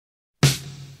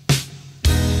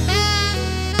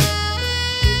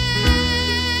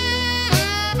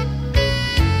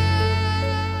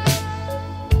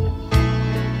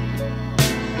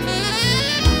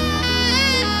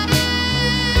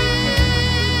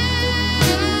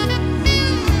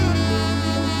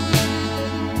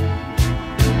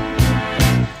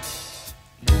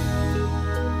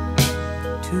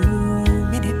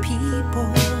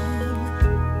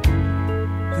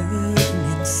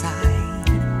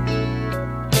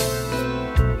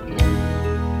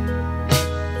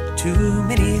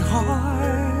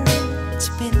heart's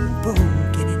been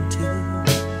broken into.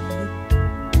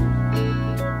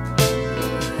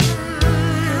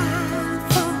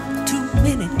 Far too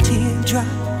many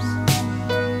teardrops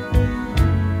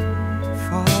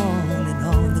falling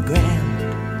on the ground.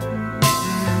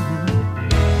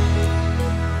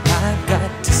 I've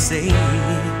got to say it.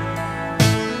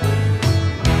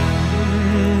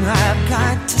 I've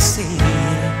got to say it.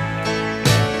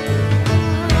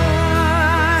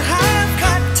 I've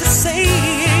got to say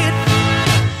it.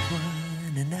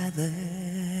 One another.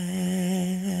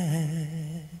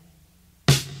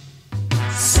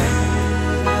 Say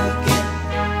it again.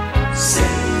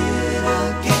 Say it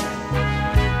again.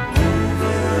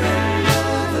 Over and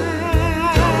over.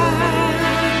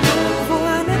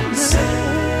 One another. Say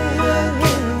it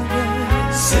again.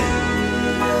 Say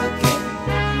it again.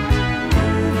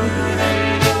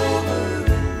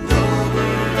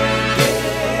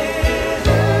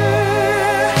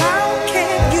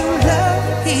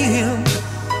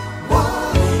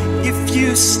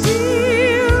 You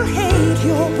still hate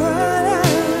your brother.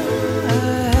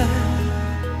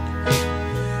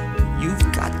 You've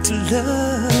got to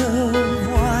love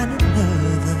one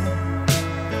another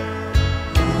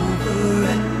over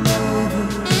and over.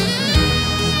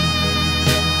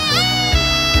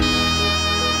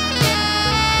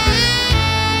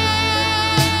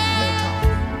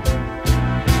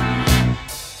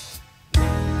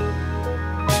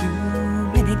 Too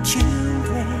many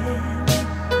children,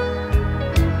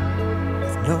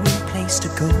 no place to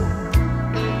go,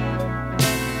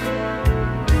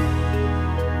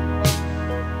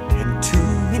 and too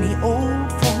many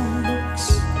old folks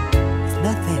with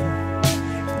nothing,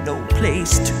 no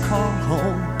place to call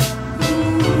home.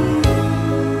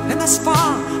 And there's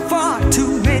far, far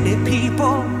too many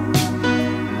people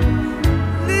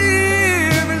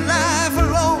living life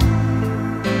alone.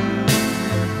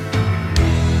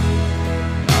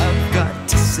 I've got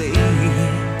to say it.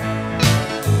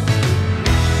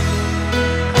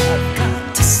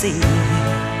 Say it.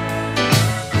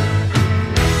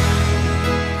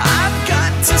 I've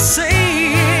got to say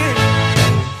it.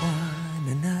 One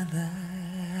another.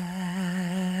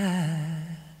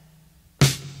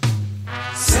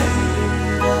 Say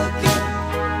it again.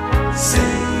 Say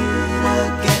it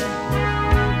again.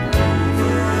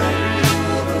 Over and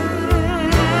over.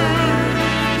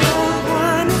 No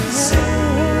one. Say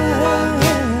it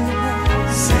again.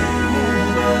 Say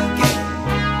it again.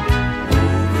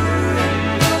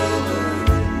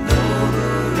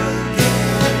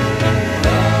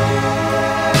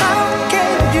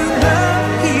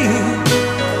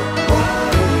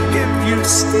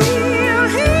 Still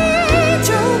hate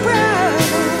your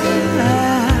brother.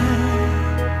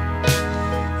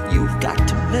 You've got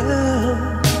to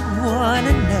love one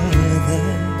another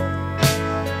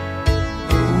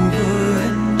over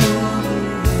and over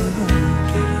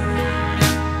again.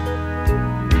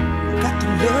 Got to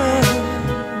love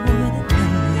one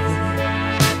another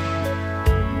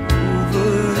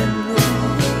over and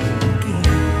over again.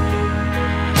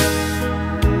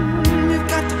 You've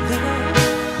got to love.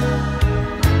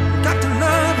 Got to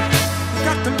love,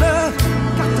 got to love,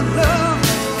 got to love,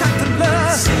 got to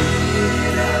love. Say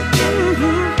it again,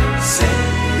 say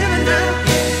it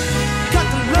again. Got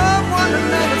to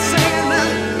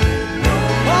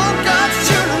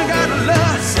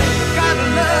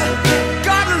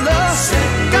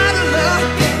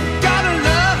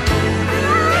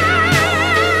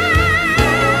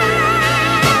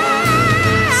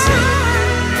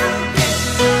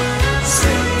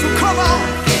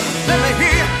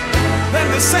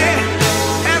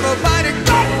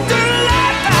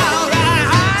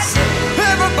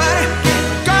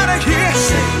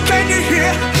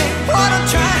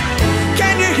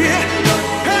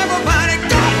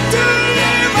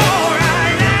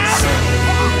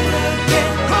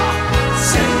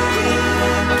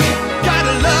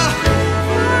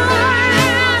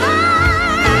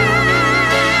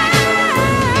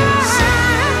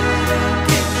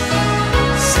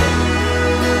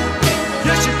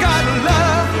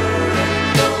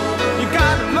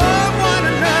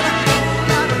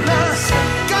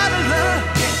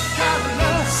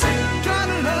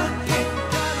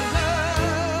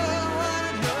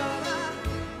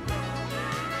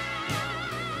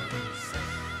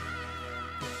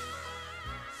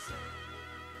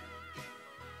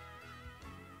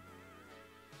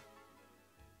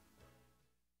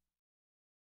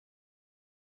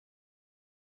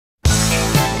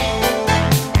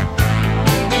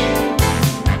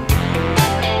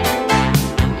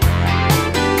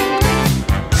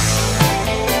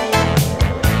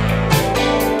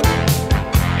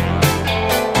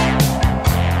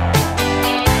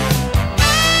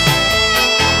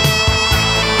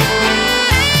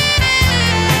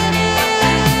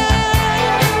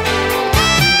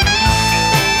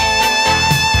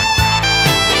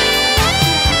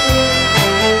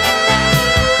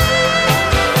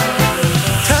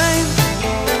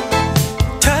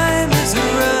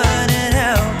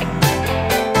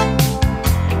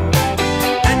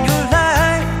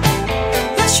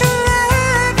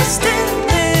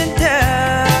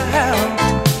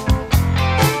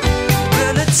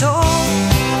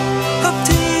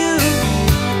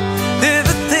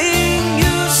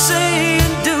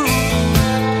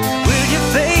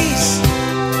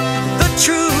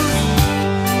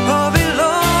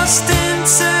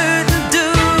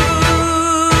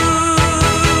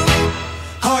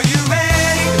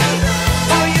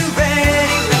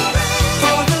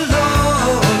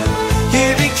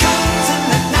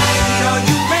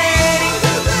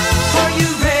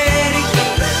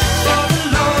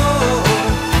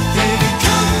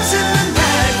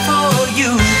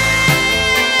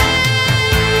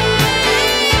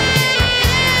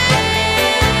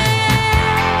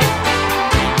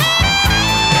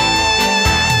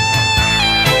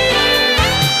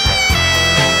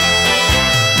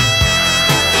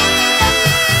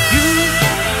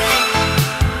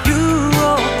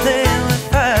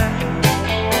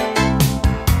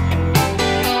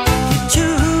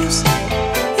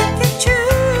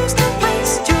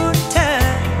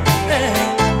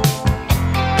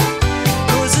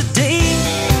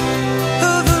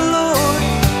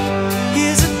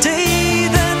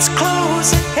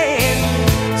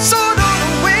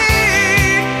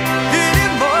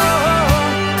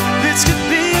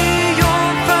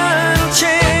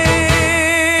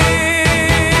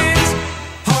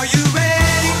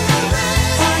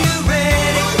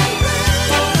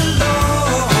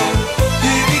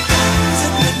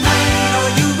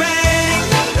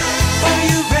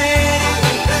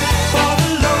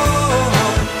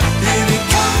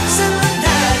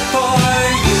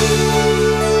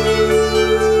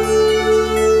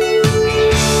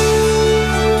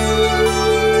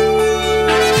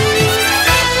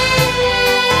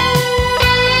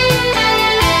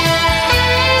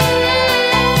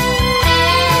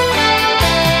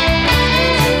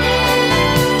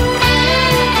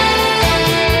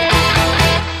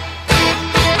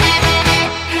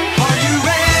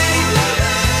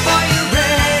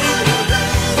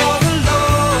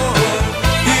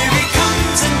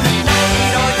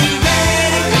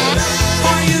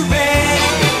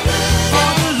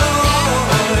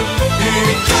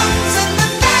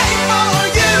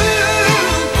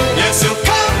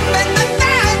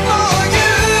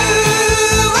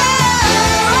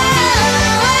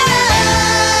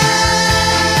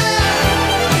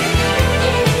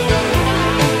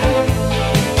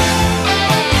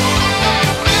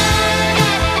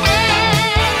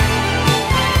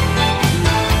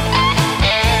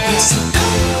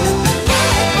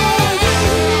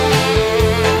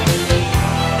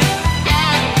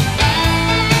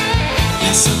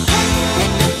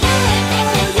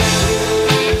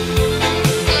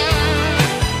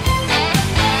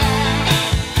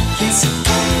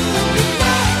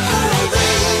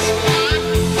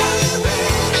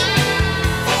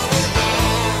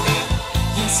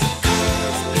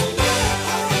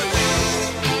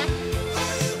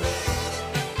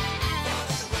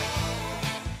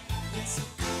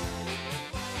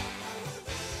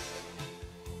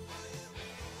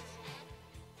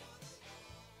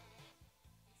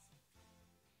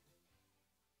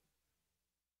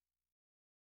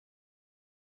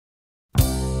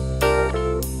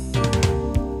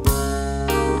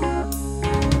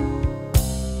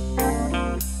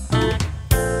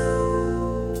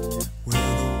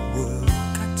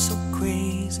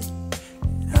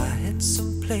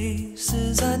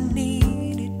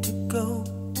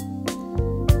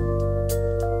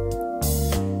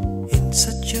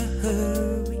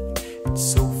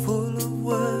so full of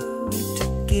worry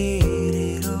to get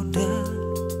it all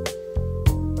done,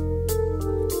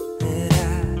 that I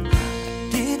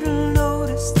didn't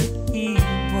notice that he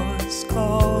was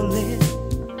calling.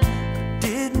 I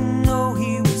didn't know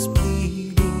he was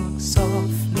pleading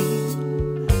softly,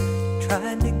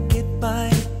 trying to get my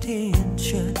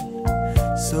attention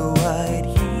so I'd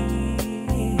hear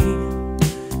him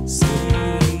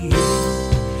say,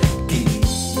 give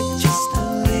me just a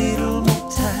little more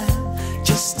time,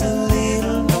 just a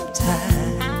little more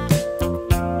time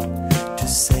to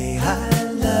say I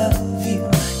love you.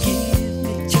 Give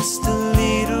me just a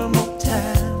little more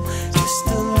time, just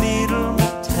a little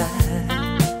more time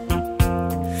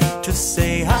to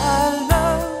say I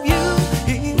love you.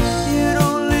 If you'd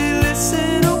only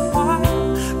listen a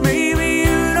while, maybe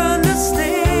you'd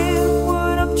understand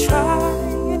what I'm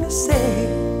trying to say.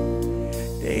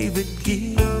 David, give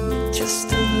me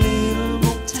just a little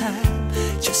more time,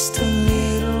 just a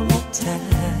little more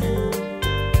time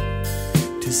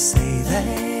to say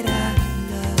that I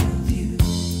love you.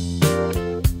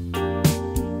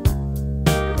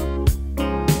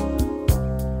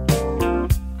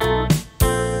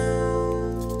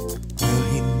 Well,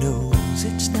 he knows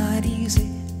it's not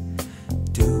easy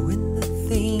doing the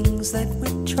things that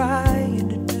we're trying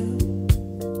to do,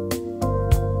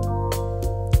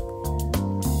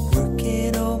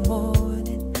 working all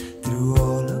morning through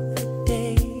all of the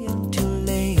day until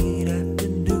late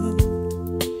afternoon.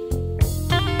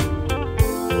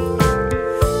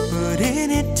 But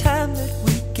anytime that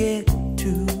we get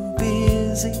too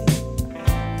busy,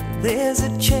 there's a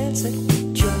chance that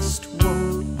we just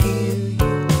won't hear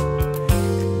you.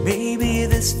 And maybe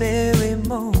this very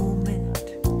moment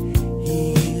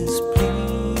he is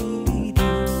pleading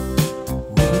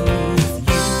with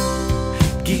you.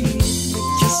 Give me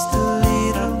just a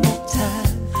little more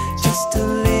time, just a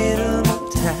little more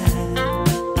time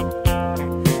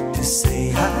to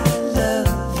say I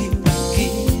love you.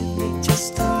 Give me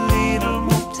just a little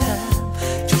more time,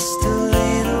 just a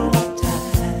little more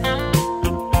time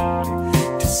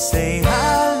to say I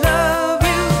love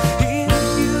you. If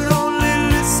you'd only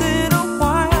listen a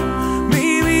while,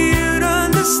 maybe you'd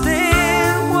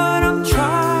understand what I'm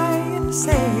trying to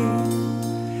say.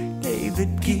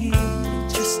 David, give me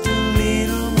just a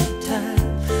little more time,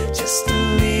 just a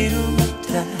little more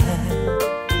time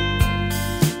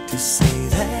to say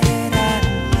that I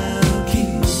love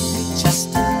you.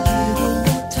 Just a little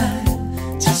more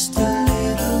time, just a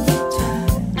little more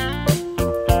time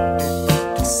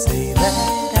to say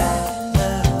that I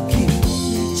love you.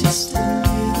 Just a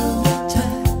little more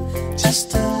time,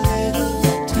 just a little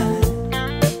more time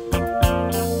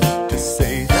to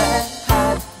say that I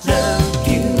love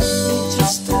you.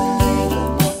 Just a little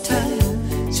more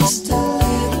time, just a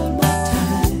little more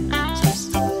time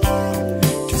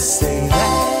to say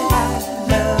that